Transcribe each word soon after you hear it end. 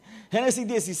Génesis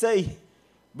 16,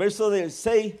 versos del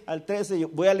 6 al 13. Yo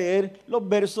voy a leer los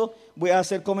versos, voy a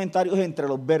hacer comentarios entre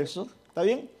los versos. ¿Está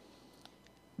bien?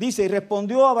 Dice, y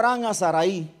respondió Abraham a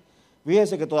Sarai.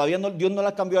 Fíjese que todavía Dios no le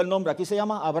ha cambiado el nombre. Aquí se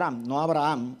llama Abraham, no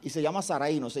Abraham. Y se llama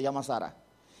Sarai, no se llama Sara.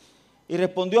 Y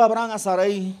respondió Abraham a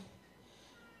Sarai,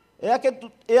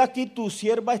 he aquí tu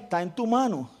sierva está en tu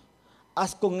mano.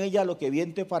 Haz con ella lo que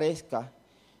bien te parezca.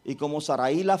 Y como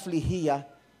Sarai la afligía,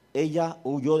 ella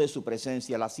huyó de su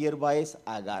presencia. La sierva es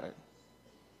Agar.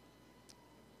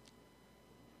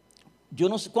 Yo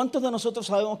no sé, ¿cuántos de nosotros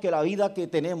sabemos que la vida que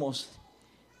tenemos,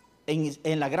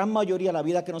 en la gran mayoría la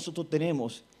vida que nosotros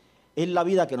tenemos, es la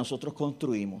vida que nosotros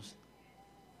construimos?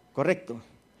 ¿Correcto?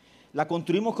 La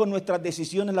construimos con nuestras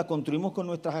decisiones, la construimos con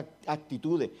nuestras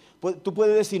actitudes. Tú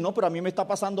puedes decir, no, pero a mí me está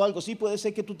pasando algo. Sí, puede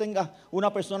ser que tú tengas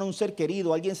una persona, un ser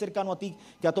querido, alguien cercano a ti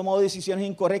que ha tomado decisiones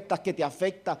incorrectas, que te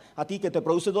afecta a ti, que te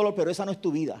produce dolor, pero esa no es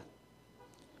tu vida.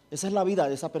 Esa es la vida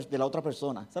de la otra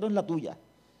persona, esa no es la tuya.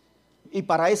 Y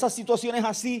para esas situaciones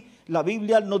así, la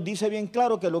Biblia nos dice bien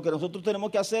claro que lo que nosotros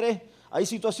tenemos que hacer es, hay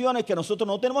situaciones que nosotros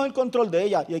no tenemos el control de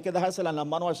ellas y hay que dejárselas en las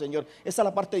manos al Señor. Esa es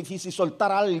la parte difícil,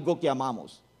 soltar algo que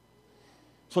amamos.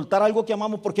 Soltar algo que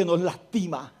amamos porque nos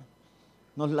lastima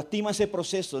ese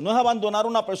proceso. No es abandonar a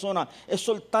una persona, es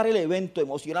soltar el evento,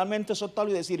 emocionalmente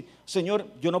soltarlo y decir, Señor,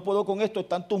 yo no puedo con esto,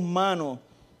 está en tus manos.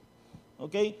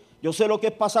 ¿Ok? Yo sé lo que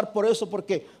es pasar por eso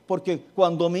porque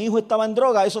cuando mi hijo estaba en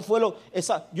droga, eso fue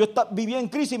vivía en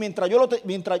crisis mientras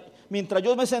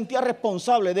yo me sentía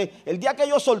responsable el día que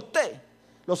yo solté.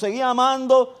 Lo seguí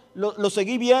amando, lo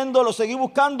seguí viendo, lo seguí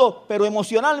buscando, pero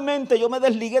emocionalmente yo me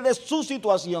desligué de su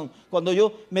situación. Cuando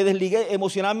yo me desligué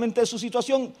emocionalmente de su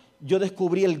situación, yo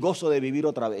descubrí el gozo de vivir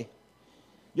otra vez.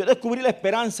 Yo descubrí la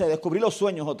esperanza, descubrí los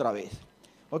sueños otra vez.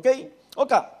 ¿Ok?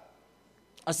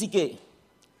 Así que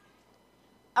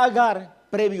Agar,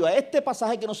 previo a este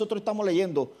pasaje que nosotros estamos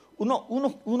leyendo,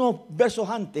 unos versos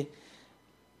antes,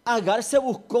 Agar se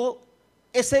buscó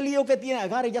ese lío que tiene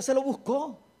Agar, ella se lo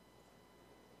buscó.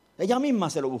 Ella misma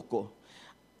se lo buscó.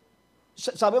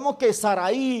 Sabemos que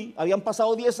Sarai, habían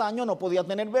pasado 10 años, no podía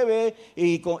tener bebé,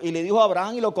 y le dijo a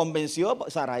Abraham y lo convenció.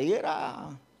 Sarai era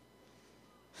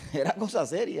cosa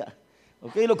seria.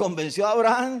 ¿Okay? Lo convenció a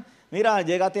Abraham, mira,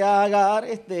 llégate a Agar,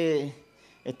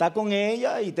 está con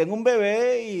ella y tengo un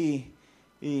bebé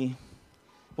y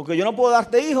porque yo no puedo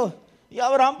darte hijos. Y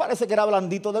Abraham parece que era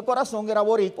blandito de corazón, que era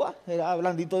boricua, era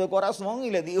blandito de corazón y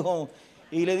le dijo,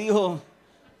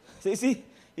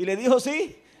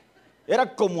 sí.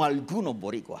 Era como algunos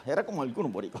boricuas.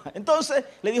 Entonces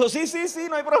le dijo, sí,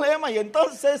 no hay problema. Y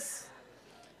entonces,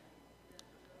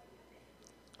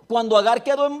 cuando Agar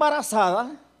quedó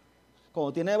embarazada,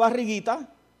 cuando tiene barriguita,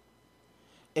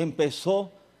 empezó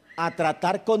a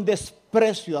tratar con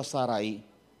desprecio a Sarai.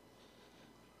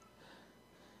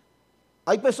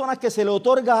 Hay personas que se le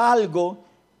otorga algo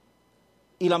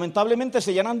y lamentablemente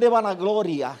se llenan de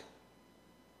vanagloria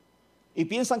y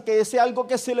piensan que ese algo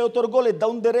que se le otorgó les da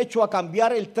un derecho a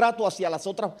cambiar el trato hacia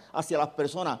las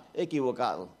personas.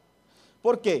 Equivocado.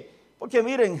 ¿Por qué? Porque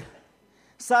miren,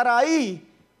 Sarai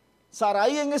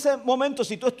en ese momento,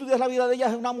 si tú estudias la vida de ella,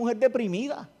 es una mujer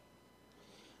deprimida.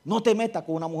 No te metas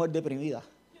con una mujer deprimida.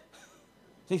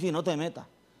 Sí, no te metas.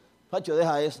 Pacho,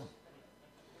 deja eso.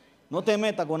 No te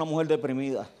metas con una mujer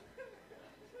deprimida.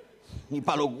 Ni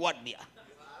para los guardias.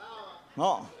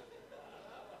 No.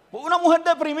 Una mujer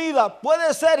deprimida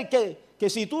puede ser que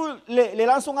si tú le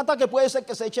lanzas un ataque, puede ser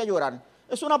que se eche a llorar.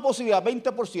 Es una posibilidad,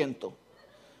 20%.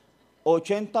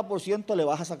 80% le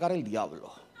vas a sacar el diablo.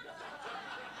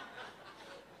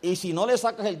 Y si no le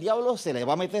sacas el diablo, se le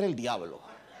va a meter el diablo.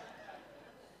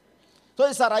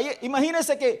 Entonces, Sarai,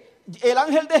 imagínense que el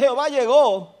ángel de Jehová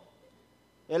llegó.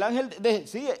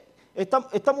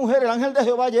 Esta mujer, el ángel de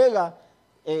Jehová llega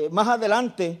más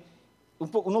adelante.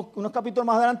 Unos capítulos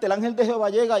más adelante, el ángel de Jehová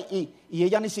llega y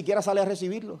ella ni siquiera sale a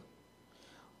recibirlo.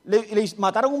 Le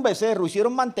mataron un becerro,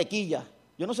 hicieron mantequilla.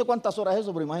 Yo no sé cuántas horas es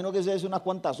eso, pero imagino que es unas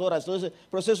cuantas horas. Todo ese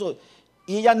proceso.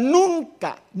 Y ella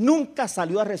nunca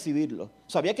salió a recibirlo.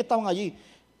 Sabía que estaban allí.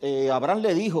 Abraham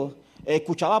le dijo,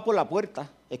 escuchaba por la puerta,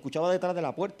 escuchaba detrás de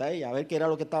la puerta ella, a ver qué era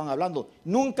lo que estaban hablando.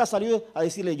 Nunca salió a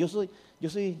decirle, yo soy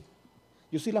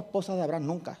la esposa de Abraham,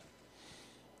 nunca.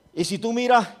 Y si tú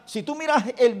miras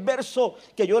el verso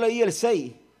que yo leí, el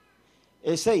 6,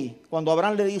 cuando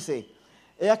Abraham le dice,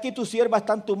 he aquí tu sierva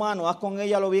está en tu mano, haz con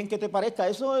ella lo bien que te parezca.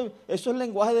 Eso es el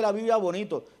lenguaje de la Biblia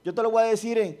bonito. Yo te lo voy a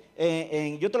decir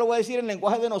en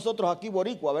lenguaje de nosotros aquí,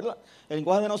 boricua, ¿verdad? El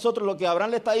lenguaje de nosotros, lo que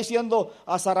Abraham le está diciendo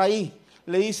a Sarai,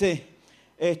 le dice,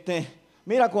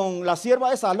 mira, con la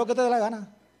sierva esa, haz lo que te dé la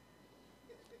gana.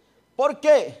 ¿Por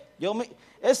qué?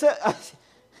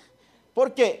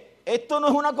 ¿Por qué? esto no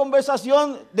es una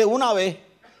conversación de una vez.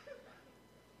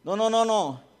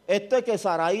 No. Esto es que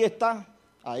Sarai está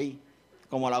ahí,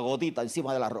 como la gotita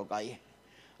encima de la roca,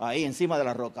 ahí encima de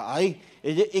la roca, ahí.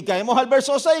 Y caemos al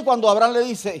verso 6 cuando Abraham le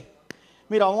dice,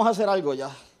 mira, vamos a hacer algo ya.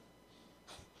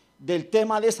 Del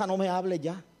tema de esa no me hables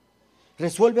ya.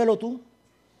 Resuélvelo tú.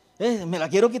 Me la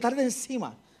quiero quitar de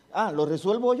encima. ¿Lo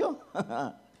resuelvo yo?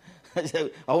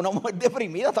 A una mujer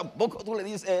deprimida tampoco tú le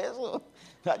dices eso.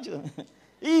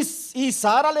 Y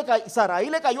Sarai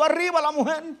le cayó arriba a la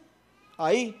mujer.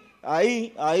 Ahí.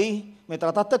 Me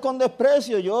trataste con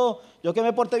desprecio. Yo que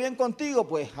me porté bien contigo,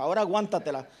 pues ahora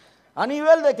aguántatela. A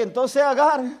nivel de que entonces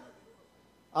Agar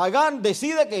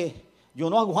decide que yo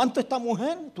no aguanto a esta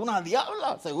mujer. Tú una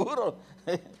diabla, seguro.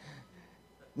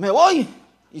 Me voy.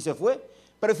 Y se fue.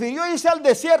 Prefirió irse al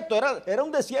desierto. Era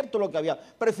un desierto lo que había.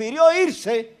 Prefirió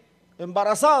irse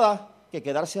embarazada que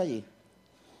quedarse allí.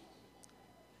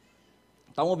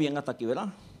 Estamos bien hasta aquí, ¿verdad?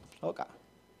 Ok.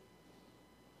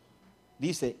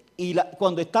 Dice,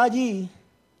 cuando está allí,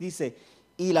 dice,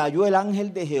 y la halló el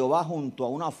ángel de Jehová junto a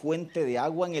una fuente de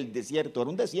agua en el desierto. Era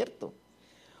un desierto.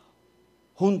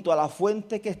 Junto a la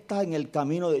fuente que está en el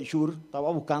camino de Shur.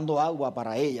 Estaba buscando agua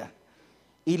para ella.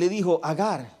 Y le dijo,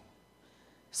 Agar,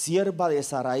 sierva de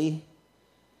Sarai,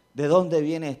 ¿de dónde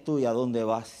vienes tú y a dónde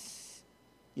vas?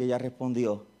 Y ella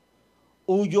respondió,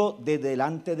 huyo de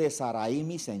delante de Sarai,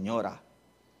 mi señora.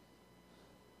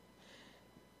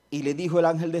 Y le dijo el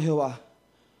ángel de Jehová,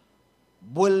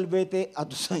 vuélvete a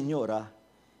tu señora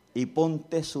y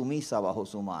ponte sumisa bajo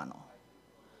su mano.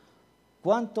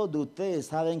 ¿Cuántos de ustedes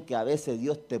saben que a veces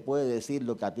Dios te puede decir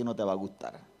lo que a ti no te va a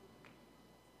gustar?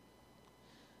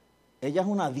 Ella es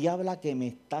una diabla que me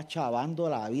está chavando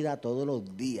la vida todos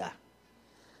los días.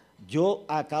 Yo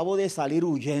acabo de salir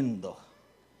huyendo.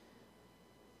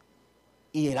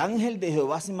 Y el ángel de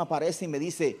Jehová se me aparece y me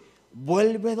dice,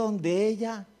 vuelve donde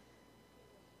ella,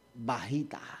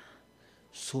 bajita,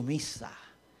 sumisa.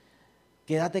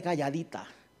 Quédate calladita,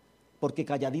 porque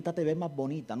calladita te ves más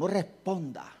bonita. No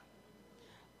responda.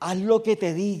 Haz lo que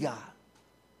te diga.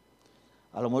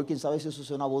 A lo mejor, quién sabe si eso es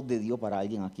una voz de Dios para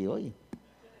alguien aquí hoy.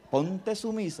 Ponte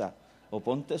sumisa o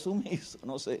ponte sumiso,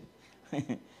 no sé.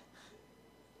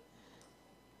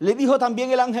 Le dijo también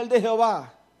el ángel de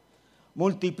Jehová,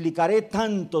 multiplicaré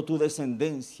tanto tu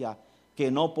descendencia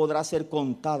que no podrá ser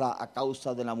contada a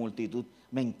causa de la multitud.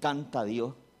 Me encanta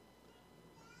Dios.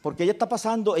 Porque ella está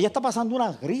pasando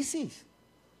una crisis.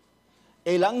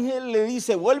 El ángel le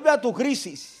dice, vuelve a tu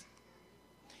crisis.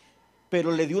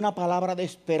 Pero le dio una palabra de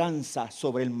esperanza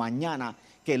sobre el mañana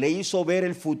que le hizo ver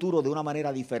el futuro de una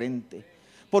manera diferente.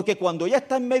 Porque cuando ella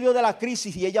está en medio de la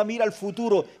crisis y ella mira el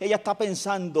futuro, ella está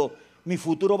pensando, mi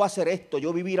futuro va a ser esto,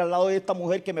 yo vivir al lado de esta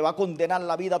mujer que me va a condenar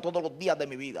la vida todos los días de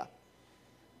mi vida.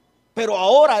 Pero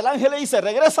ahora el ángel le dice,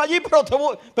 regresa allí,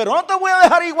 pero no te voy a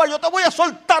dejar igual, yo te voy a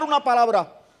soltar una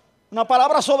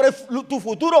palabra sobre tu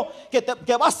futuro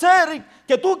que va a ser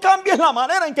que tú cambies la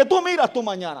manera en que tú miras tu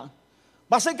mañana.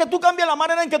 Va a ser que tú cambies la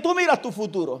manera en que tú miras tu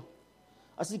futuro.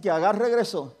 Así que Agar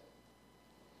regresó.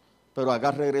 Pero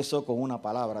Agar regresó con una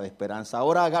palabra de esperanza.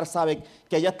 Ahora Agar sabe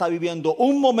que ella está viviendo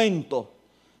un momento,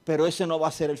 pero ese no va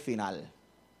a ser el final.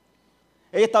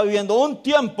 Ella está viviendo un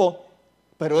tiempo,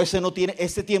 pero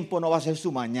ese tiempo no va a ser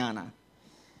su mañana.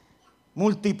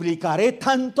 Multiplicaré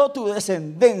tanto tu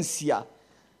descendencia.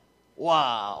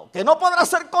 ¡Wow! Que no podrá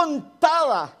ser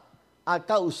contada a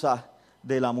causa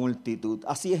de la multitud.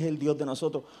 Así es el Dios de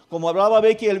nosotros. Como hablaba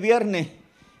Becky el viernes,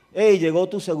 llegó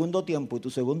tu segundo tiempo y tu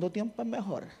segundo tiempo es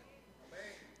mejor.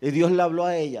 Y Dios le habló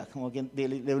a ella, como quien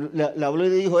le habló y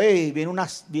le dijo,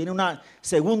 viene una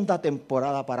segunda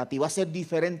temporada para ti, va a ser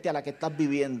diferente a la que estás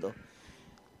viviendo.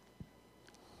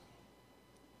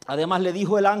 Además le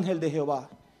dijo el ángel de Jehová,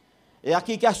 he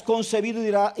aquí que has concebido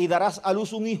y darás a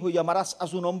luz un hijo y llamarás a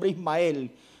su nombre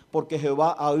Ismael, porque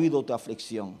Jehová ha oído tu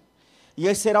aflicción. Y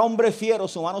él será hombre fiero,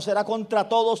 su mano será contra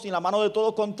todos y la mano de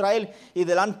todos contra él, y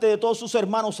delante de todos sus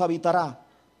hermanos habitará.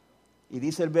 Y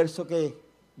dice el verso que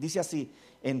dice así,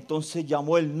 entonces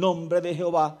llamó el nombre de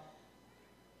Jehová,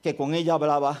 que con ella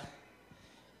hablaba,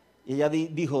 y ella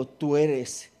dijo, tú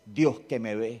eres Dios que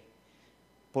me ve,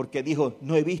 porque dijo,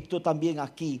 no he visto también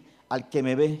aquí al que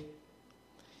me ve.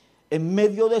 En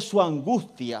medio de su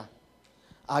angustia,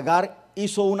 Agar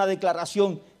hizo una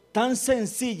declaración tan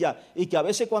sencilla y que a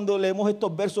veces cuando leemos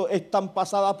estos versos es tan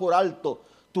pasada por alto.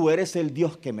 Tú eres el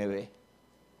Dios que me ve.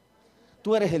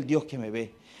 Tú eres el Dios que me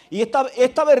ve. Y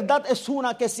esta verdad es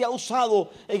una que se ha usado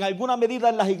en alguna medida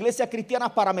en las iglesias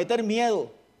cristianas para meter miedo.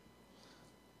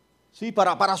 Sí,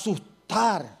 para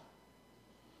asustar.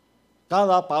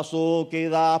 Cada paso que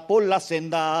das por la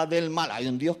senda del mal. Hay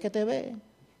un Dios que te ve.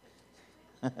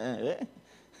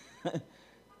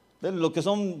 Los que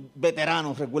son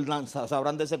veteranos recuerdan,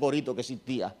 sabrán de ese corito que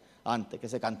existía antes, que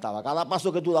se cantaba. Cada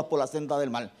paso que tú das por la senda del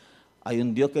mal, hay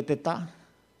un Dios que te está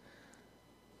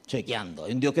chequeando.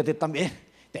 Hay un Dios que también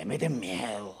te mete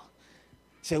miedo.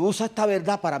 Se usa esta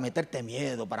verdad para meterte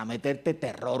miedo, para meterte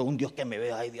terror. Un Dios que me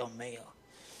ve, ay Dios mío.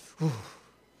 Uf.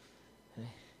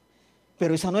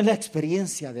 Pero esa no es la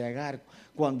experiencia de Agar.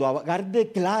 Cuando Agar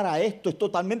declara esto, es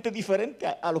totalmente diferente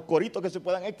a los coritos que se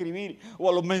puedan escribir o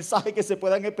a los mensajes que se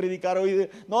puedan predicar hoy.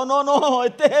 No,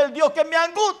 este es el Dios que en mi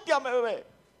angustia me ve.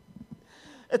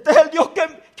 Este es el Dios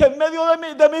que en medio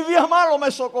de mis días malos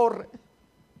me socorre.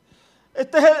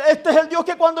 Este es el Dios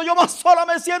que cuando yo más sola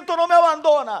me siento no me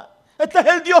abandona. Este es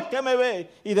el Dios que me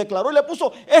ve. Y declaró y le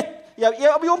puso, y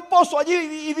había un pozo allí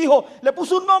y dijo, le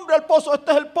puso un nombre al pozo,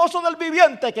 este es el pozo del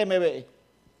viviente que me ve.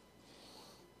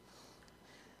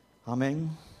 Amén.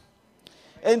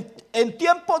 En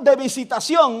tiempos de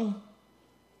visitación,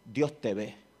 Dios te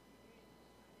ve.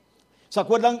 ¿Se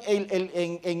acuerdan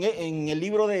en el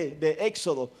libro de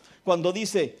Éxodo, cuando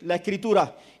dice la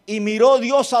escritura, y miró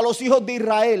Dios a los hijos de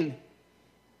Israel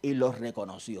y los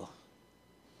reconoció?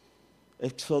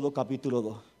 Éxodo capítulo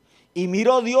 2. Y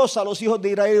miró Dios a los hijos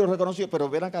de Israel y los reconoció. Pero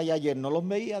ven acá, ayer no los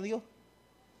veía Dios.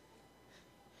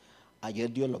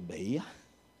 Ayer Dios los veía.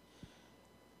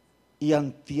 Y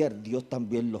antier Dios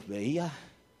también los veía.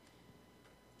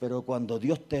 Pero cuando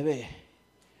Dios te ve,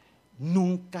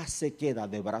 nunca se queda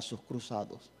de brazos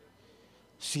cruzados.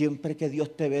 Siempre que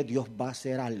Dios te ve, Dios va a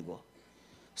hacer algo.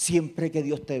 Siempre que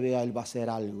Dios te vea, Él va a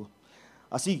hacer algo.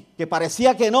 Así que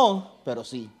parecía que no, pero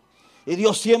sí. Y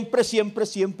Dios siempre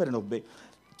nos ve.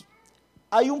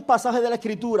 Hay un pasaje de la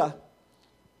Escritura,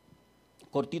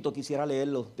 cortito, quisiera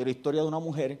leerlo, de la historia de una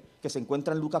mujer que se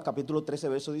encuentra en Lucas capítulo 13,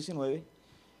 verso 19.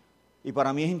 Y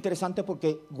para mí es interesante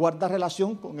porque guarda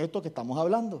relación con esto que estamos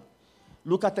hablando.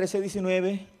 Lucas 13,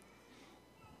 19.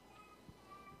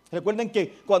 Recuerden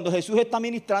que cuando Jesús está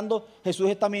ministrando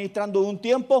un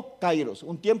tiempo kairos,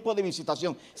 un tiempo de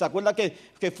visitación. ¿Se acuerda que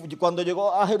cuando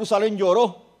llegó a Jerusalén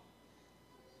lloró?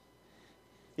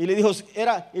 Y le dijo,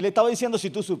 y le estaba diciendo, si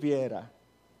tú supieras.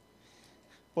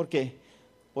 ¿Por qué?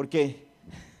 Porque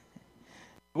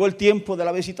llegó el tiempo de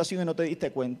la visitación y no te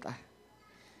diste cuenta.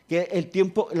 Que el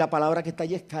tiempo, la palabra que está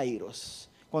allí es kairos.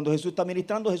 Cuando Jesús está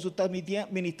ministrando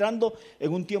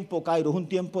en un tiempo kairos, un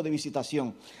tiempo de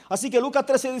visitación. Así que Lucas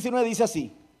 13, 19 dice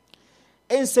así.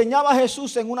 Enseñaba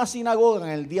Jesús en una sinagoga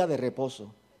en el día de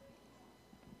reposo.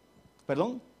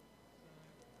 ¿Perdón?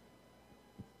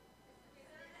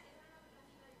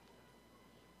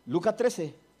 Lucas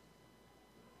 13.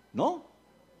 ¿No?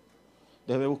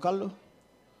 Debe buscarlo.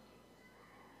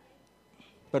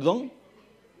 ¿Perdón?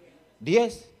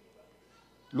 10.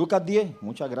 Lucas 10.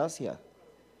 Muchas gracias.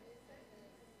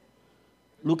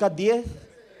 Lucas 10.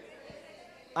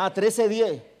 13,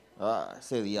 10.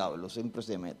 Ese diablo siempre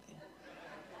se mete.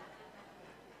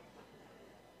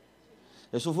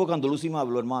 Eso fue cuando Lucy me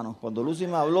habló, hermano. Cuando Lucy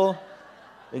me habló,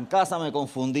 en casa me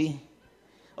confundí.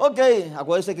 Ok,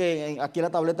 acuérdense que aquí la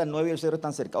tableta, el 9 y el 0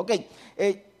 están cerca. Ok,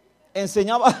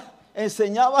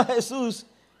 enseñaba Jesús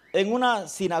en una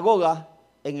sinagoga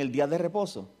en el día de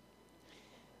reposo.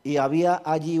 Y había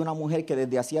allí una mujer que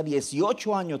desde hacía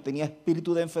 18 años tenía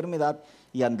espíritu de enfermedad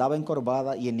y andaba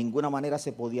encorvada y en ninguna manera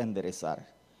se podía enderezar.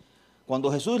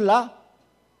 Cuando Jesús la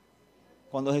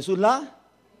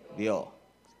vio,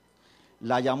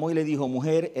 la llamó y le dijo,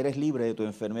 mujer, eres libre de tu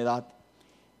enfermedad.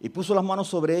 Y puso las manos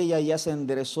sobre ella y ella se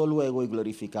enderezó luego y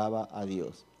glorificaba a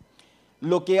Dios.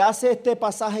 Lo que hace este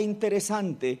pasaje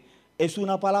interesante es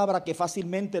una palabra que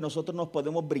fácilmente nosotros nos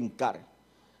podemos brincar.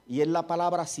 Y es la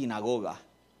palabra sinagoga.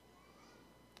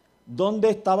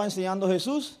 ¿Dónde estaba enseñando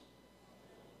Jesús?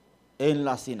 En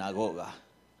la sinagoga.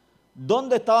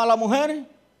 ¿Dónde estaba la mujer?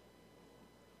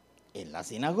 En la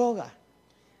sinagoga.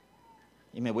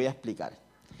 Y me voy a explicar.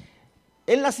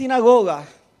 En la sinagoga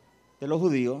de los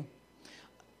judíos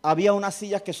había unas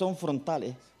sillas que son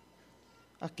frontales,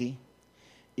 aquí,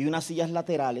 y unas sillas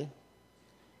laterales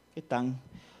que están,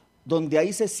 donde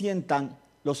ahí se sientan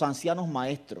los ancianos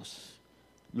maestros,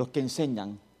 los que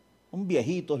enseñan. Son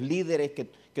viejitos, líderes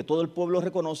que todo el pueblo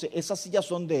reconoce. Esas sillas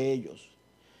son de ellos.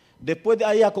 Después de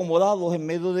ahí, acomodados en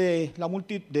medio de la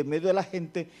multitud, en medio de la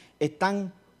gente,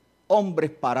 están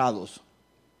hombres parados.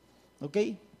 ¿Ok?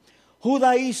 El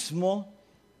judaísmo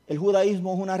es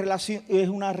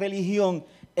una religión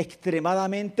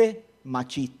extremadamente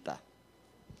machista.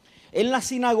 En la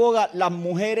sinagoga, las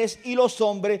mujeres y los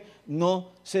hombres no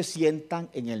se sientan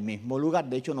en el mismo lugar.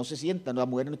 De hecho, no se sientan, las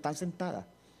mujeres no están sentadas.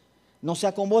 No se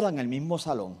acomodan en el mismo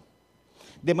salón.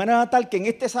 De manera tal que en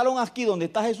este salón aquí donde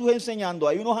está Jesús enseñando,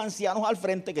 hay unos ancianos al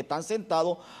frente que están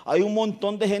sentados, hay un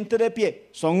montón de gente de pie,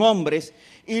 son hombres,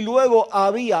 y luego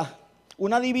había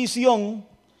una división,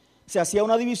 se hacía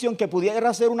una división que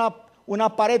pudiera ser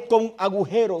una pared con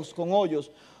agujeros, con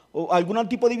hoyos, o algún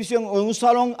tipo de división, o en un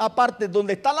salón aparte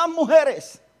donde están las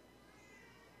mujeres.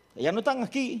 Ellas no están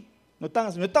aquí, no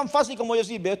es tan fácil como yo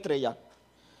decir, veo estrellas,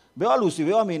 veo a Lucy,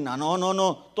 veo a Mirna,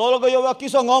 no, todo lo que yo veo aquí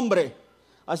son hombres.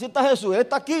 Así está Jesús, Él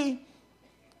está aquí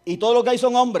y todo lo que hay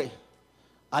son hombres.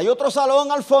 Hay otro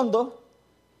salón al fondo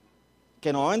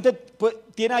que normalmente pues,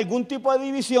 tiene algún tipo de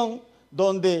división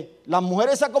donde las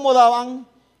mujeres se acomodaban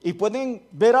y pueden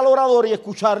ver al orador y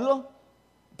escucharlo,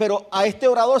 pero a este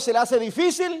orador se le hace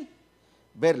difícil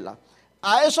verla.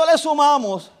 A eso le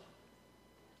sumamos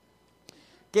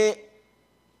que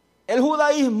el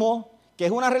judaísmo, que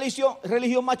es una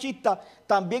religión machista,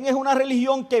 también es una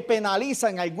religión que penaliza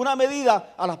en alguna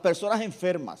medida a las personas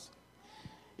enfermas.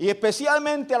 Y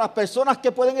especialmente a las personas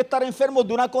que pueden estar enfermos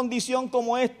de una condición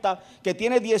como esta, que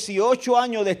tiene 18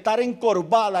 años de estar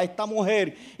encorvada esta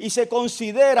mujer, y se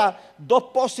considera dos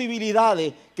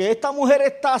posibilidades: que esta mujer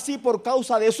está así por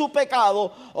causa de su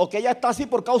pecado, o que ella está así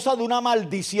por causa de una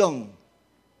maldición.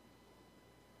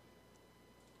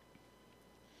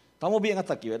 Estamos bien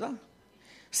hasta aquí, ¿verdad?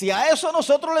 Si a eso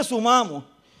nosotros le sumamos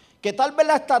que tal vez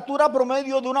la estatura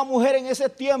promedio de una mujer en ese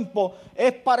tiempo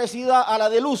es parecida a la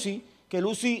de Lucy, que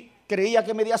Lucy creía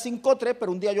que medía 5'3",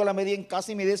 pero un día yo la medí en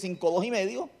casa y medí 5'2" y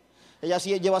medio. Ella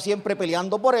sí lleva siempre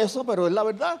peleando por eso, pero es la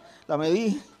verdad, la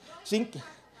medí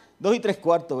 2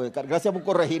 3/4. Gracias por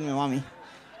corregirme, mami.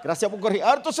 Gracias por corregirme.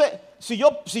 Ahora entonces, si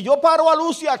yo paro a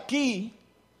Lucy aquí,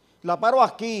 la paro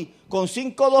aquí con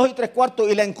 5'2 3/4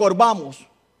 y la encorvamos,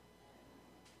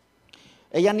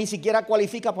 ella ni siquiera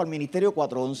cualifica para el ministerio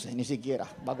 411, ni siquiera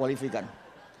va a cualificar.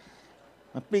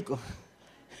 ¿Me explico?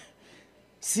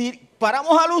 Si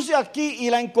paramos a Lucy aquí y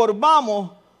la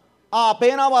encorvamos,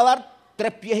 apenas va a dar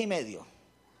 3 pies y medio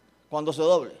cuando se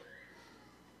doble.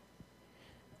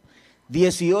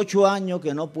 18 años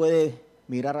que no puede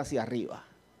mirar hacia arriba.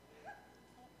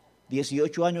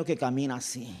 18 años que camina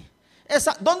así.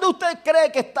 ¿Dónde usted cree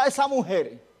que está esa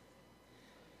mujer?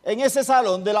 En ese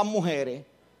salón de las mujeres.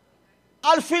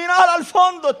 Al final, al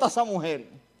fondo está esa mujer.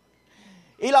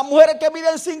 Y las mujeres que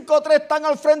miden 5'3" están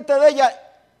al frente de ella.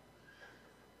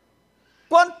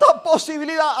 ¿Cuánta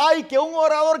posibilidad hay que un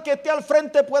orador que esté al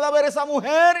frente pueda ver a esa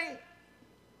mujer?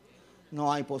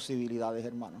 No hay posibilidades,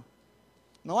 hermano.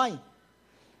 No hay.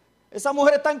 Esa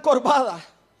mujer está encorvada.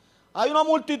 Hay una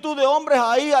multitud de hombres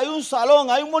ahí, hay un salón,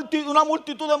 hay una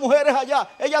multitud de mujeres allá.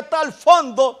 Ella está al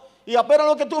fondo y apenas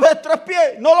lo que tú ves 3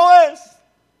 pies, no lo es.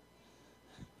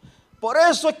 Por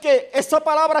eso es que esa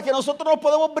palabra que nosotros no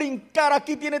podemos brincar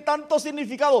aquí tiene tanto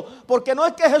significado. Porque no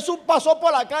es que Jesús pasó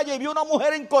por la calle y vio una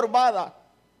mujer encorvada.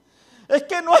 Es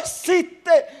que no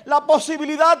existe la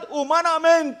posibilidad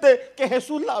humanamente que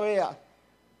Jesús la vea.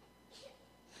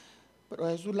 Pero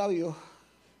Jesús la vio.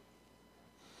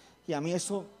 Y a mí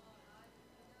eso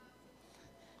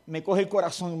me coge el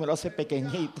corazón y me lo hace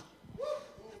pequeñito.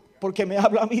 Porque me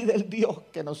habla a mí del Dios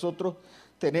que nosotros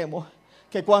tenemos.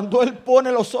 Que cuando Él pone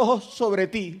los ojos sobre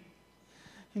ti,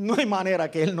 no hay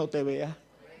manera que Él no te vea.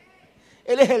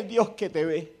 Él es el Dios que te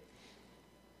ve.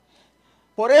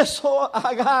 Por eso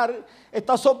Agar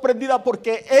está sorprendida,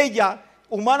 porque ella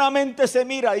humanamente se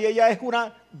mira y ella es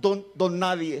una don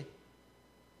nadie.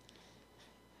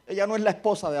 Ella no es la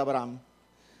esposa de Abraham.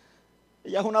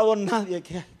 Ella es una don nadie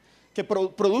que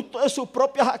producto de sus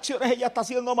propias acciones ella está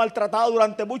siendo maltratada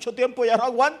durante mucho tiempo y ya no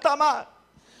aguanta más.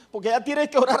 Porque ella tiene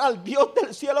que orar al Dios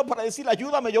del cielo para decirle: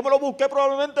 ayúdame, yo me lo busqué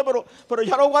probablemente, pero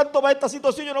ya no aguanto más esta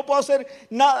situación, yo no puedo hacer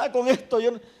nada con esto.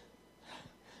 Y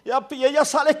ella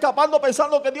sale escapando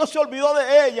pensando que Dios se olvidó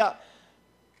de ella.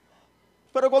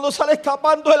 Pero cuando sale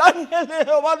escapando, el ángel de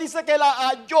Jehová dice que la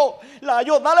halló.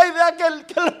 Da la idea que él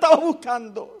la estaba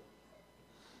buscando.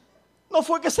 No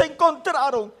fue que se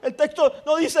encontraron. El texto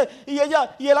no dice, y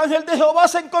el ángel de Jehová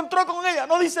se encontró con ella.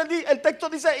 No dice, el texto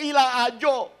dice, y la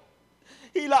halló.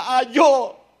 Y la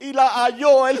halló,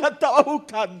 él la estaba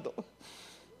buscando.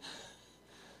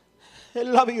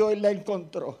 Él la vio, él la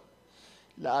encontró,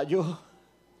 la halló.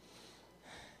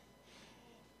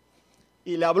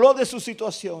 Y le habló de su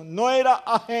situación, no era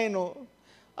ajeno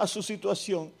a su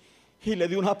situación. Y le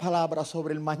dio una palabra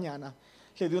sobre el mañana,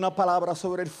 le dio una palabra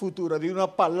sobre el futuro, le dio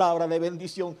una palabra de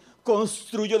bendición.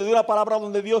 Le dio una palabra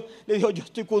donde Dios le dijo: yo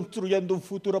estoy construyendo un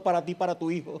futuro para ti, para tu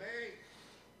hijo.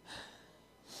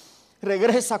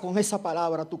 Regresa con esa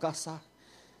palabra a tu casa.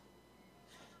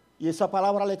 Y esa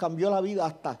palabra le cambió la vida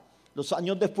hasta los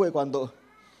años después, cuando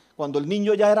el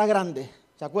niño ya era grande.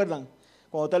 ¿Se acuerdan?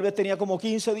 cuando tal vez tenía como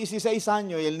 15 o 16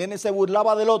 años y el nene se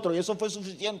burlaba del otro y eso fue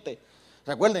suficiente.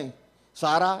 Recuerden,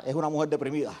 Sara es una mujer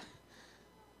deprimida.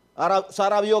 Ahora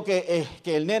Sara vio que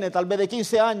el nene tal vez de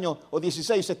 15 años o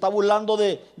 16 se está burlando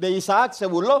de Isaac, se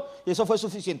burló y eso fue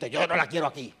suficiente. Yo no la quiero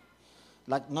aquí.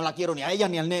 No la quiero ni a ella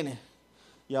ni al nene.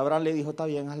 Y Abraham le dijo, está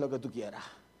bien, haz lo que tú quieras.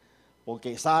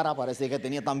 Porque Sara parece que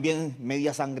tenía también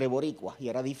media sangre boricua y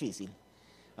era difícil.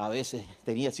 A veces,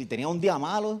 si tenía un día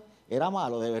malo, era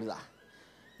malo de verdad.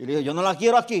 Y le dijo, yo no la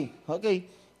quiero aquí. Ok.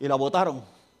 Y la botaron.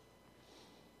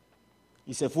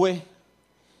 Y se fue.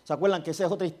 ¿Se acuerdan que esa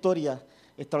es otra historia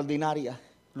extraordinaria?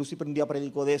 Lucy un día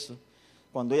predicó de eso.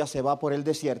 Cuando ella se va por el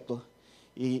desierto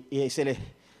y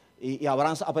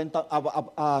Abraham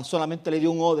solamente le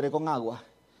dio un odre con agua.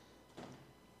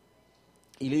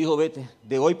 Y le dijo, vete,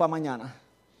 de hoy para mañana.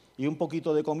 Y un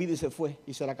poquito de comida y se fue.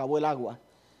 Y se le acabó el agua.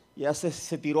 Y ella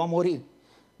se tiró a morir.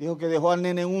 Dijo que dejó al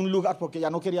nene en un lugar porque ya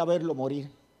no quería verlo morir.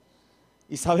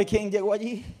 ¿Y sabe quién llegó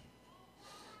allí?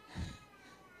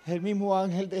 El mismo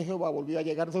ángel de Jehová volvió a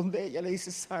llegar donde ella. Le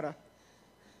dice, Sara.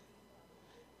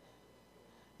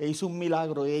 E hizo un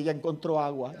milagro y ella encontró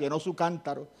agua. Llenó su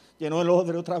cántaro. Llenó el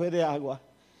odre otra vez de agua.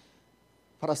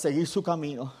 Para seguir su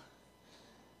camino.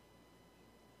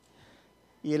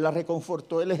 Y Él la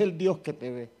reconfortó. Él es el Dios que te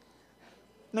ve.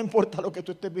 No importa lo que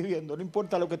tú estés viviendo, no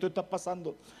importa lo que tú estás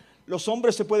pasando. Los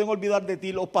hombres se pueden olvidar de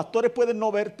ti, los pastores pueden no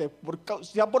verte,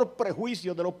 sea por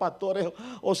prejuicio de los pastores,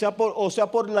 o sea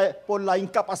por la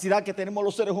incapacidad que tenemos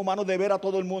los seres humanos de ver a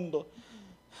todo el mundo.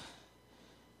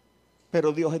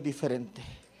 Pero Dios es diferente.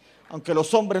 Aunque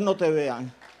los hombres no te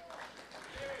vean,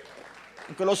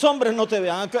 aunque los hombres no te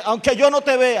vean, aunque yo no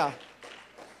te vea,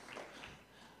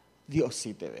 Dios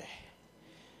sí te ve.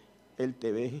 Él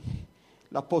te ve.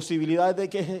 Las posibilidades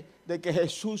de que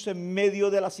Jesús en medio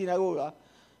de la sinagoga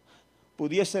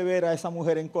pudiese ver a esa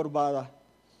mujer encorvada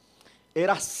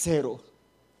era cero,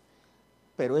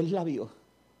 pero Él la vio.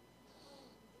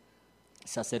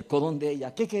 Se acercó donde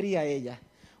ella. ¿Qué quería ella?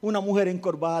 Una mujer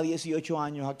encorvada, 18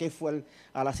 años. ¿A qué fue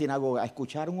a la sinagoga? ¿A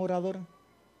escuchar un orador?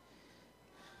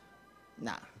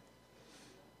 Nada.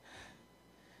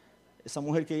 Esa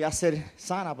mujer quería ser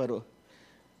sana, pero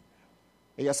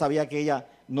ella sabía que ella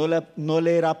no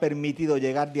le era permitido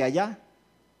llegar de allá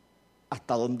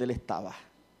hasta donde él estaba.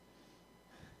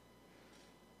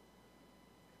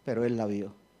 Pero él la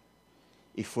vio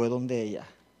y fue donde ella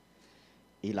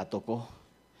y la tocó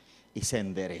y se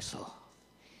enderezó.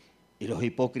 Y los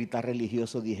hipócritas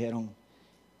religiosos dijeron,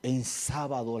 en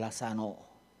sábado la sanó.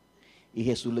 Y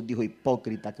Jesús les dijo,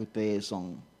 hipócritas que ustedes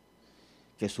son,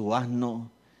 que su asno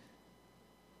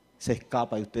se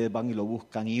escapa y ustedes van y lo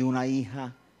buscan. Y una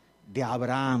hija de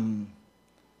Abraham,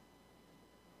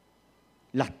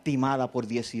 lastimada por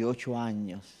 18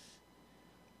 años,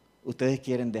 ustedes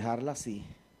quieren dejarla así.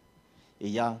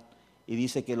 Y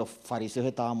dice que los fariseos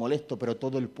estaban molestos, pero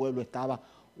todo el pueblo estaba,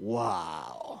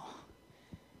 wow,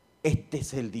 este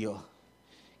es el Dios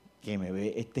que me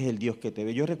ve, este es el Dios que te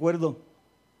ve. Yo recuerdo,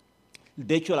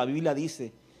 de hecho la Biblia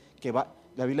dice,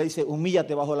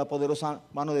 humíllate bajo la poderosa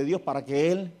mano de Dios para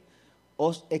que Él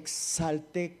os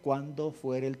exalte cuando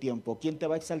fuere el tiempo. ¿Quién te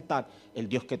va a exaltar? El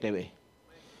Dios que te ve.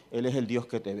 Él es el Dios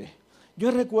que te ve.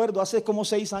 Yo recuerdo hace como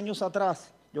 6 años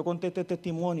atrás, yo conté este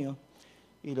testimonio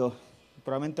y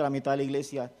probablemente la mitad de la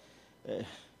iglesia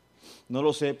no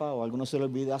lo sepa o alguno se lo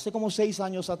olvide. Hace como 6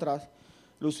 años atrás,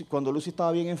 cuando Lucy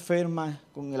estaba bien enferma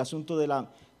con el asunto de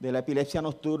la epilepsia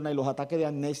nocturna y los ataques de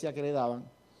amnesia que le daban,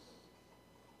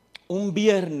 un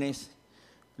viernes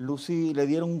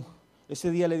ese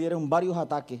día le dieron varios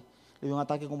ataques. Le dio un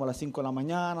ataque como a las 5 de la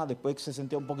mañana, después que se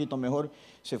sentía un poquito mejor,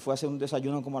 se fue a hacer un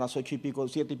desayuno como a las 8 y pico,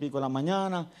 7 y pico de la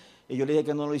mañana. Y yo le dije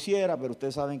que no lo hiciera, pero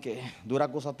ustedes saben que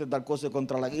dura cosa dar cosas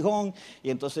contra el aguijón. Y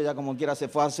entonces ella como quiera se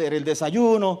fue a hacer el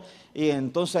desayuno. Y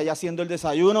entonces allá haciendo el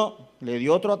desayuno, le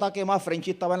dio otro ataque más.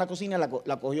 Frenchy estaba en la cocina y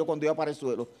la cogió cuando iba para el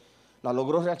suelo. La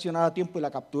logró reaccionar a tiempo y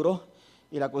la capturó.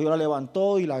 Y la cogió, la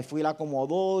levantó y la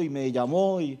acomodó y me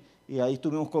llamó. Y ahí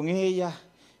estuvimos con ella.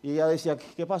 Y ella decía,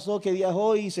 ¿qué pasó? ¿Qué día es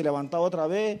hoy? Y se levantaba otra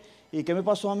vez. ¿Y qué me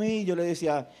pasó a mí? Y yo le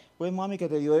decía, pues mami, que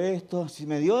te dio esto. Si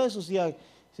me dio eso, sí,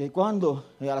 ¿cuándo?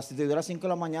 Si te dio a las 5 de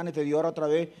la mañana y te dio ahora otra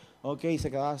vez. Ok, y se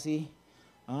quedaba así.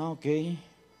 Ok.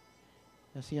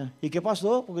 Decía, ¿y qué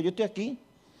pasó? Porque yo estoy aquí.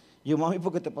 Y yo, mami,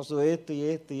 ¿por qué te pasó esto y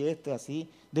esto y esto? Así.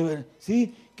 De verdad,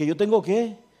 sí, que yo tengo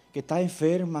 ¿qué? Que estás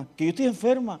enferma. Que yo estoy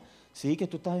enferma. Sí, que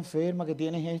tú estás enferma, que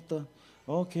tienes esto.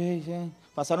 Ok, sí.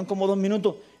 Pasaron como 2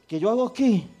 minutos. ¿Qué yo hago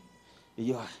aquí? Y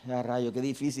yo, rayo, qué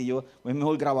difícil. Yo, es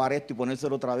mejor grabar esto y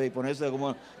ponérselo otra vez. Y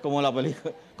ponérselo como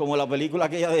la película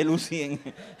aquella de Lucy en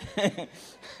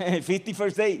 50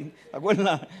 First Dates. ¿Te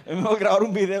acuerdas? Es mejor grabar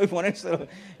un video y ponérselo.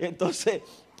 Entonces,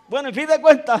 bueno, en fin de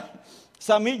cuentas,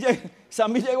 Sammy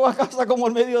llegó a casa como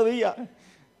al mediodía.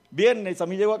 Viernes,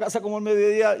 Sammy llegó a casa como al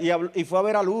mediodía y fue a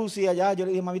ver a Lucy allá. Yo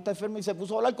le dije, mami está enferma, y se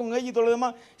puso a hablar con ella y todo lo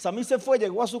demás. Sammy se fue,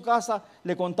 llegó a su casa,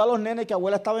 le contó a los nenes que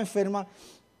abuela estaba enferma.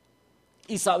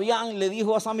 Y Sabián le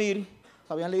dijo a Samir,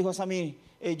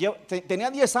 tenía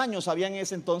 10 años, Sabián en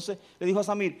ese entonces, le dijo a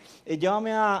Samir,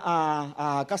 llévame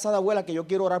a casa de abuela que yo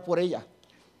quiero orar por ella.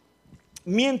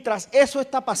 Mientras eso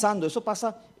está pasando, eso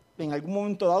pasa en algún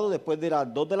momento dado, después de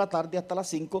las 2 de la tarde hasta las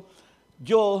 5,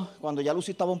 yo, cuando ya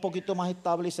Lucy estaba un poquito más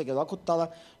estable y se quedó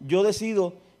acostada, yo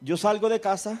salgo de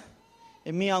casa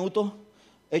en mi auto,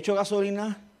 echo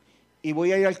gasolina y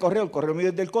voy a ir al correo. El correo mío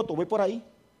es del Coto, voy por ahí.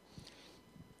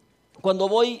 Cuando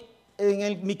voy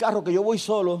en mi carro, que yo voy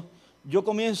solo, yo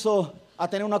comienzo a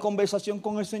tener una conversación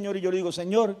con el Señor y yo le digo,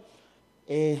 Señor,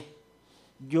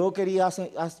 yo quería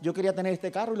tener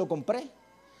este carro y lo compré,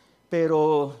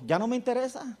 pero ya no me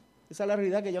interesa. Esa es la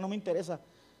realidad, que ya no me interesa.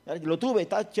 Lo tuve,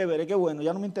 está chévere, qué bueno,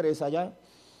 ya no me interesa, ya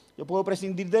yo puedo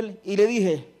prescindir de él. Y le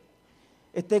dije,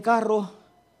 este carro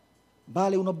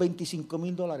vale unos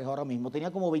 $25,000 ahora mismo. Tenía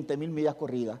como 20,000 millas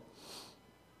corridas.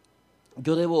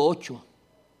 Yo debo 8.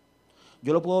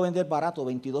 Yo lo puedo vender barato,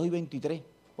 22 y 23,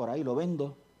 por ahí lo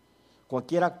vendo.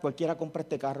 Cualquiera compra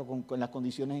este carro con las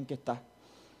condiciones en que está.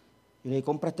 Y le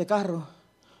compra este carro,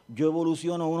 yo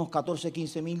evoluciono unos 14,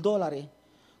 15 mil dólares.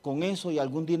 Con eso y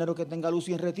algún dinero que tenga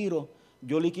Lucy en retiro,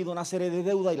 yo liquido una serie de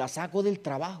deudas y la saco del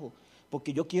trabajo,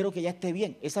 porque yo quiero que ella esté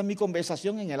bien. Esa es mi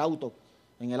conversación en el auto.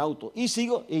 Y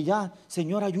sigo, y ya,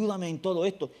 Señor, ayúdame en todo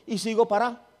esto. Y sigo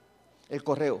para el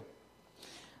correo.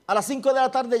 A las 5 de la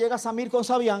tarde llega Samir con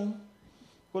Sabián,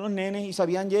 con los nenes, y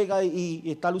Sabián llega y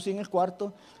está Lucy en el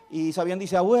cuarto, y Sabián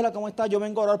dice, abuela, ¿cómo estás? Yo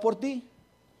vengo a orar por ti.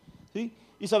 ¿Sí?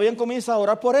 Y Sabián comienza a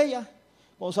orar por ella.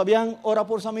 Cuando Sabián ora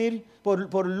por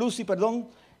Lucy,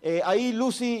 ahí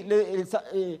Lucy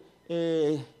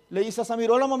le dice a Samir,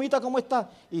 hola mamita, ¿cómo estás?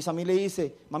 Y Samir le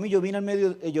dice, mami, yo vine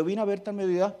a verte al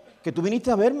mediodía, que tú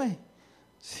viniste a verme.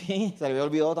 Sí, se le había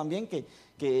olvidado también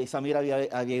que Samir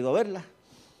había ido a verla.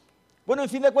 Bueno, en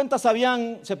fin de cuentas,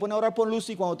 Sabián se pone a orar por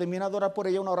Lucy. Cuando termina de orar por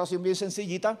ella, una oración bien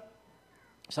sencillita,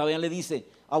 Sabián le dice,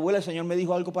 abuela, el Señor me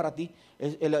dijo algo para ti.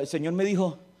 El Señor me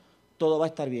dijo, todo va a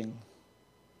estar bien.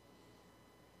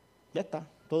 Ya está,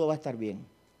 todo va a estar bien.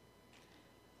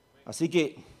 Así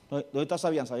que, ¿dónde está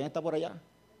Sabián? Sabián está por allá.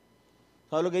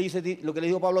 ¿Sabes lo que le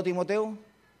dijo Pablo a Timoteo?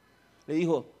 Le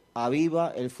dijo,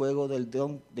 aviva el fuego del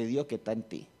don de Dios que está en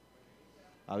ti.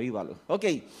 Avívalo. Ok.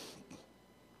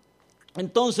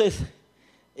 Entonces,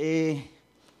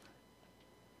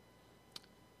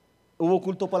 hubo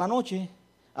culto por la noche.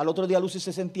 Al otro día Lucy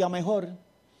se sentía mejor.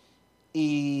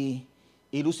 Y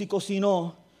Lucy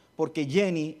cocinó porque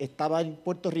Jenny estaba en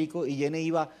Puerto Rico y Jenny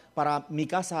iba para mi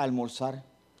casa a almorzar.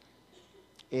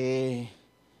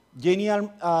 Jenny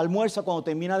almuerza. Cuando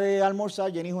termina de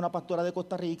almorzar, Jenny es una pastora de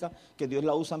Costa Rica, que Dios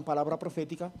la usa en palabra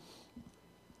profética.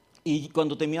 Y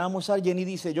cuando termina de almorzar, Jenny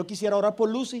dice, yo quisiera orar por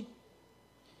Lucy.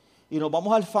 Y nos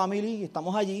vamos al family,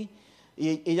 estamos allí,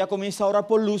 y ella comienza a orar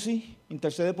por Lucy,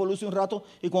 intercede por Lucy un rato,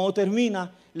 y cuando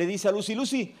termina, le dice a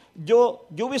Lucy, yo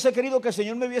hubiese querido que el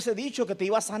Señor me hubiese dicho que te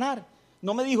iba a sanar.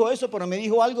 No me dijo eso, pero me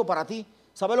dijo algo para ti.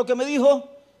 ¿Sabe lo que me dijo?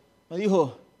 Me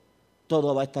dijo,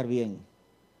 todo va a estar bien.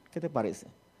 ¿Qué te parece?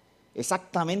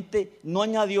 Exactamente, no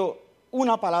añadió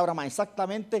una palabra más,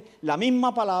 exactamente la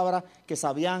misma palabra que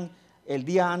Sabián el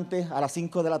día antes, a las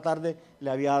 5 de la tarde, le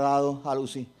había dado a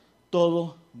Lucy.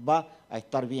 Todo va a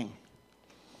estar bien.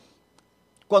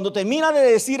 Cuando termina de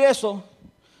decir eso,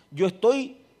 yo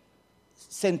estoy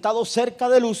sentado cerca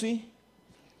de Lucy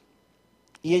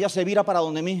y ella se vira para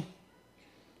donde mí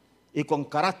y con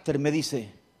carácter me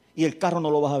dice, y el carro no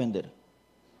lo vas a vender.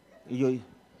 Y yo,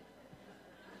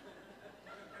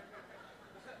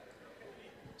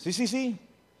 sí,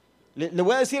 le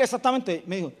voy a decir exactamente.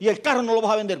 Me dijo, y el carro no lo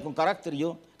vas a vender, con carácter.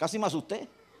 Yo casi me asusté.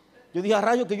 Yo dije, a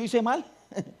rayos, que yo hice mal.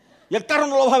 Y el carro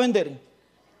no lo vas a vender.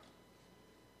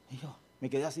 Y yo me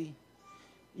quedé así.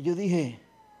 Y yo dije,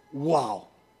 wow,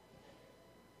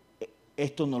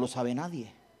 esto no lo sabe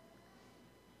nadie.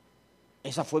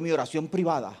 Esa fue mi oración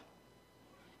privada.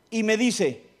 Y me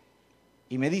dice,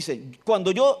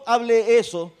 cuando yo hablé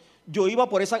eso, yo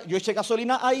eché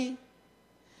gasolina ahí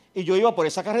y yo iba por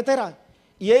esa carretera.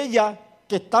 Y ella,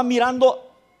 que está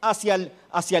mirando hacia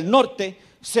el norte,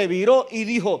 se viró y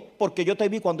dijo, porque yo te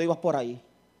vi cuando ibas por ahí.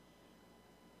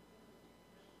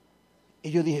 Y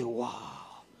yo dije, wow.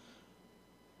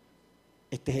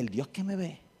 este es el Dios que me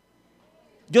ve.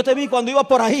 Yo te vi cuando ibas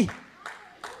por ahí.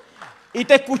 Y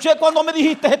te escuché cuando me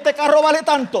dijiste, este carro vale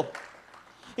tanto.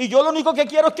 Y yo lo único que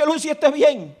quiero es que Lucy esté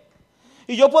bien.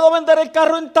 Y yo puedo vender el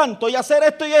carro en tanto y hacer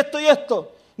esto y esto y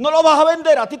esto. No lo vas a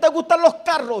vender, a ti te gustan los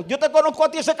carros. Yo te conozco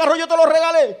a ti, ese carro yo te lo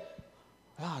regalé.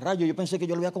 Ah, rayo, yo pensé que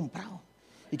yo lo había comprado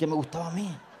y que me gustaba a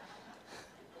mí.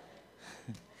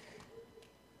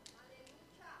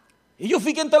 Y yo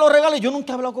fui quien te lo regalé. Yo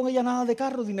nunca he hablado con ella nada de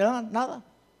carros, ni nada, nada.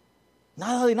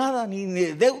 Nada de nada, ni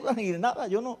de deuda, ni de nada,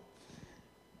 yo no.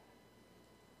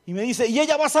 Y me dice, y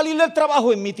ella va a salir del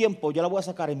trabajo en mi tiempo, yo la voy a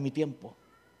sacar en mi tiempo.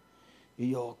 Y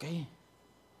yo, ok,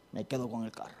 me quedo con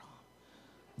el carro.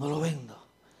 No lo vendo,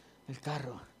 el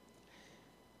carro.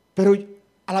 Pero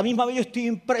a la misma vez yo estoy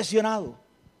impresionado.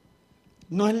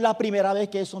 No es la primera vez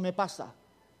que eso me pasa.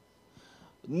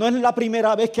 No es la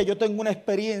primera vez que yo tengo una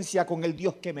experiencia con el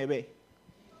Dios que me ve.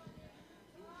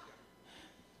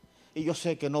 Y yo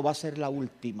sé que no va a ser la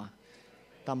última,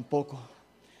 tampoco.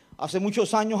 Hace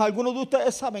muchos años, algunos de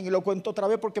ustedes saben, y lo cuento otra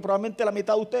vez porque probablemente la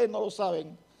mitad de ustedes no lo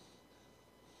saben.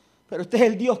 Pero este es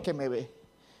el Dios que me ve.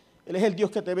 Él es el Dios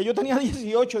que te ve. Yo tenía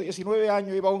 18, 19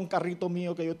 años, iba a un carrito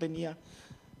mío que yo tenía.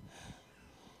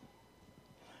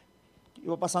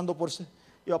 Iba pasando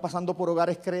por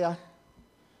Hogares Crea.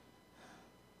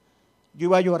 Yo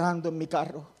iba llorando en mi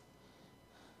carro.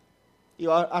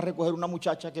 Iba a recoger una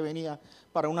muchacha que venía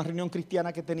para una reunión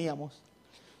cristiana que teníamos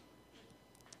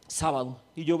sábado.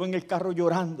 Y yo en el carro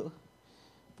llorando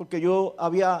porque yo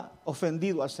había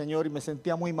ofendido al Señor y me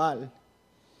sentía muy mal.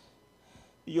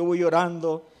 Y yo voy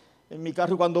llorando en mi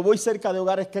carro y cuando voy cerca de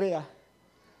Hogares Crea,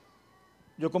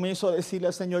 yo comienzo a decirle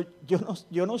al Señor,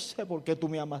 yo no sé por qué tú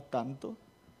me amas tanto.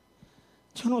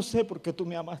 Yo no sé por qué tú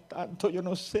me amas tanto. Yo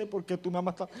no sé por qué tú me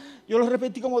amas tanto. Yo lo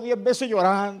repetí como 10 veces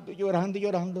llorando, llorando y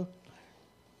llorando.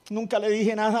 Nunca le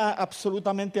dije nada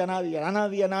absolutamente a nadie.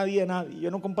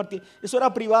 Yo no compartí. Eso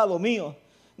era privado mío.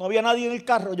 No había nadie en el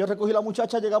carro. Yo recogí a la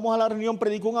muchacha, llegamos a la reunión,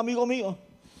 predicó un amigo mío,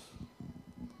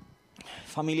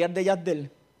 familiar de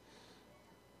Yasdel,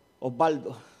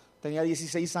 Osvaldo. Tenía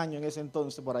 16 años en ese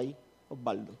entonces, por ahí,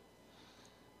 Osvaldo.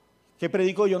 ¿Qué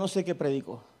predicó? Yo no sé qué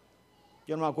predicó.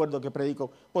 Yo no me acuerdo qué predicó,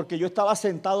 porque yo estaba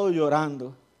sentado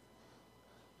llorando.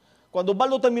 Cuando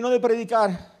Osvaldo terminó de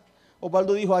predicar,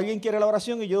 Osvaldo dijo, ¿alguien quiere la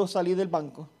oración? Y yo salí del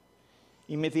banco.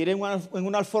 Y me tiré en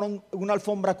una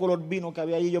alfombra color vino que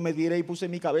había allí. Yo me tiré y puse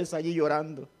mi cabeza allí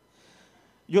llorando.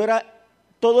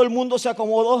 Todo el mundo se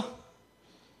acomodó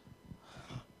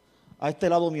a este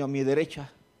lado mío, a mi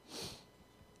derecha.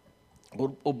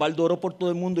 Osvaldo oró por todo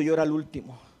el mundo y yo era el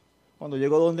último. Cuando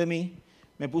llegó donde mí,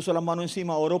 me puso las manos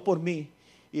encima, oró por mí.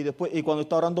 Y cuando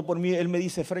está orando por mí, él me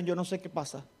dice, Fren, yo no sé qué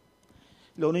pasa.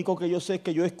 Lo único que yo sé es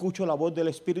que yo escucho la voz del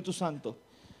Espíritu Santo,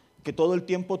 que todo el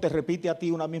tiempo te repite a ti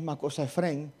una misma cosa.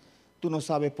 Efrén, tú no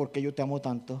sabes por qué yo te amo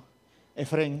tanto.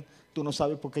 Efrén, tú no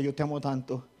sabes por qué yo te amo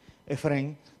tanto.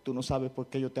 Efrén, tú no sabes por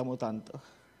qué yo te amo tanto.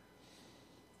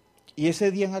 Y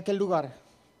ese día en aquel lugar,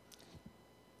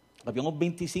 habíamos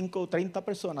 25 o 30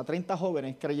 personas, 30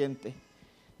 jóvenes creyentes,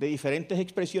 de diferentes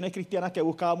expresiones cristianas que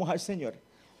buscábamos al Señor.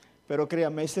 Pero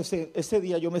créanme, ese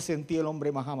día yo me sentí el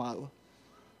hombre más amado,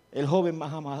 el joven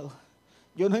más amado.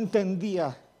 Yo no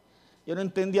entendía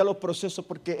los procesos,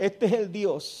 porque este es el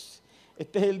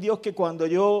Dios que cuando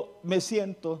yo me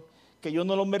siento que yo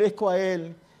no lo merezco a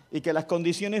Él y que las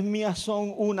condiciones mías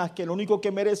son unas que lo único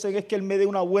que merecen es que Él me dé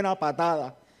una buena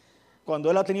patada.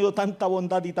 Cuando Él ha tenido tanta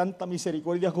bondad y tanta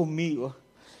misericordia conmigo,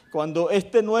 cuando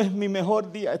este no es mi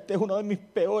mejor día, este es uno de mis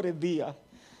peores días,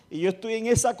 y yo estoy en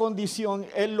esa condición,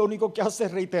 Él lo único que hace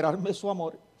es reiterarme su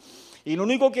amor. Y lo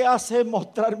único que hace es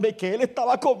mostrarme que Él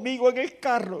estaba conmigo en el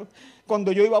carro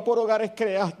cuando yo iba por Hogares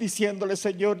Crea, diciéndole,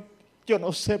 Señor, yo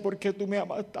no sé por qué tú me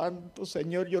amas tanto.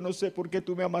 Señor, yo no sé por qué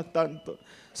tú me amas tanto.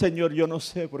 Señor, yo no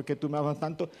sé por qué tú me amas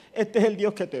tanto. Este es el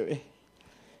Dios que te ve.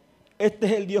 Este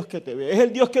es el Dios que te ve. Es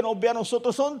el Dios que nos ve a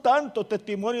nosotros. Son tantos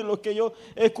testimonios los que yo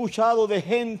he escuchado de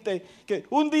gente que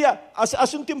un día,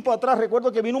 hace un tiempo atrás,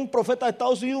 recuerdo que vino un profeta de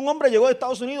Estados Unidos, un hombre llegó de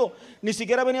Estados Unidos, ni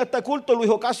siquiera venía a este culto,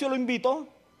 Luis Ocasio lo invitó.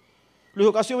 Luis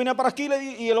Ocasio venía para aquí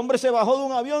y el hombre se bajó de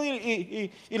un avión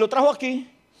y lo trajo aquí.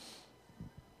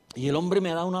 Y el hombre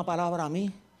me da una palabra a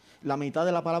mí. La mitad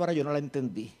de la palabra yo no la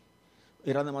entendí.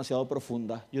 Era demasiado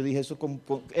profunda. Yo dije eso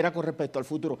era con respecto al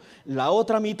futuro. La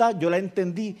otra mitad yo la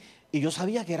entendí y yo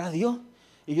sabía que era Dios.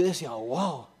 Y yo decía,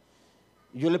 wow.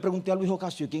 Yo le pregunté a Luis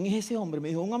Ocasio, ¿quién es ese hombre? Me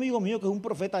dijo, un amigo mío que es un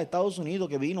profeta de Estados Unidos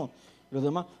que vino. Los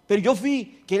demás. Pero yo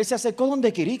fui, que él se acercó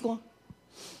donde Quirico.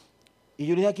 Y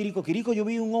yo le dije a Quirico, yo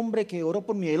vi un hombre que oró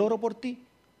por mí, él oró por ti.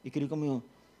 Y Quirico me dijo,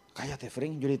 cállate,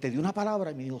 Fren. Yo le dije, ¿te di una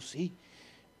palabra? Y me dijo, sí.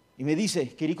 Y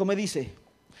Quirico me dice,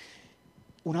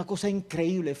 Una cosa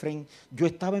increíble, friend. Yo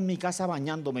estaba en mi casa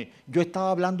bañándome. Yo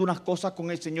estaba hablando unas cosas con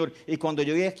el Señor. Y cuando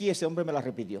yo llegué aquí, ese hombre me las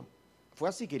repitió. Fue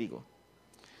así, Quirico.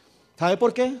 ¿Sabe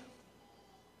por qué?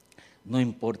 No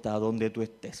importa dónde tú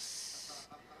estés.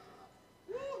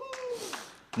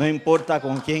 No importa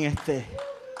con quién estés.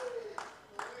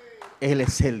 Él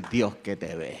es el Dios que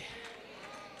te ve.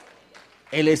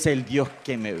 Él es el Dios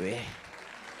que me ve.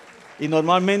 Y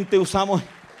normalmente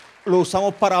lo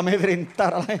usamos para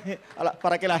amedrentar,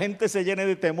 para que la gente se llene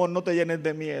de temor. No te llenes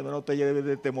de miedo, no te llenes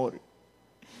de temor.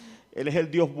 Él es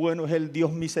el Dios bueno, es el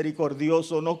Dios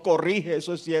misericordioso, no corrige,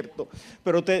 eso es cierto.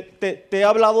 Pero te he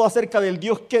hablado acerca del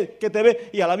Dios que te ve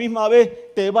y a la misma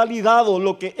vez te he validado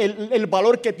el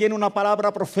valor que tiene una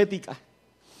palabra profética.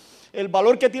 El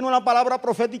valor que tiene una palabra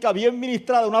profética bien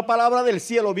ministrada, una palabra del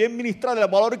cielo bien ministrada,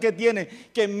 el valor que tiene,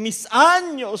 que en mis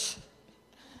años,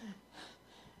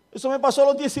 eso me pasó a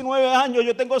los 19 años,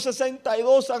 yo tengo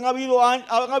 62, han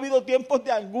habido tiempos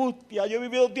de angustia, yo he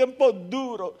vivido tiempos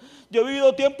duros, yo he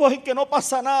vivido tiempos en que no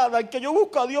pasa nada, en que yo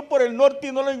busco a Dios por el norte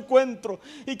y no lo encuentro,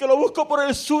 y que lo busco por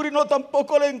el sur y no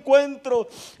tampoco lo encuentro,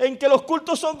 en que los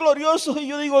cultos son gloriosos y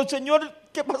yo digo, Señor,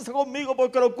 ¿qué pasa conmigo?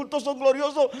 Porque los cultos son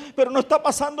gloriosos, pero no está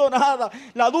pasando nada.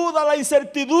 La duda, la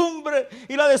incertidumbre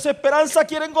y la desesperanza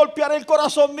quieren golpear el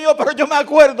corazón mío, pero yo me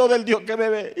acuerdo del Dios que me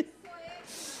ve.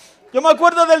 Yo me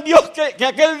acuerdo del Dios que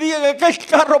aquel día, en aquel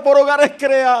carro por Hogares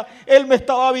Crea, Él me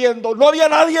estaba viendo. No había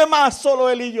nadie más, solo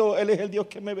Él y yo. Él es el Dios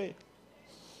que me ve.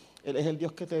 Él es el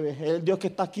Dios que te ve. Él es el Dios que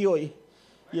está aquí hoy.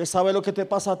 Y Él sabe lo que te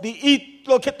pasa a ti. Y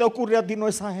lo que te ocurre a ti no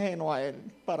es ajeno a Él,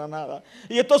 para nada.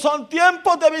 Y estos son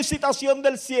tiempos de visitación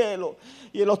del cielo.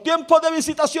 Y en los tiempos de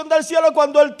visitación del cielo,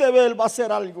 cuando Él te ve, Él va a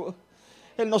hacer algo.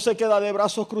 Él no se queda de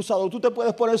brazos cruzados. Tú te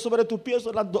puedes poner sobre tus pies,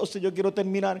 son las 12, yo quiero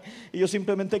terminar. Y yo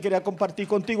simplemente quería compartir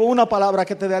contigo una palabra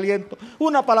que te dé aliento,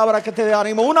 una palabra que te dé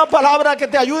ánimo, una palabra que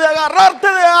te ayude a agarrarte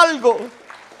de algo,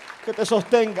 que te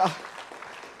sostenga.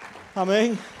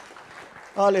 Amén.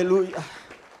 Aleluya.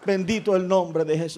 Bendito el nombre de Jesús.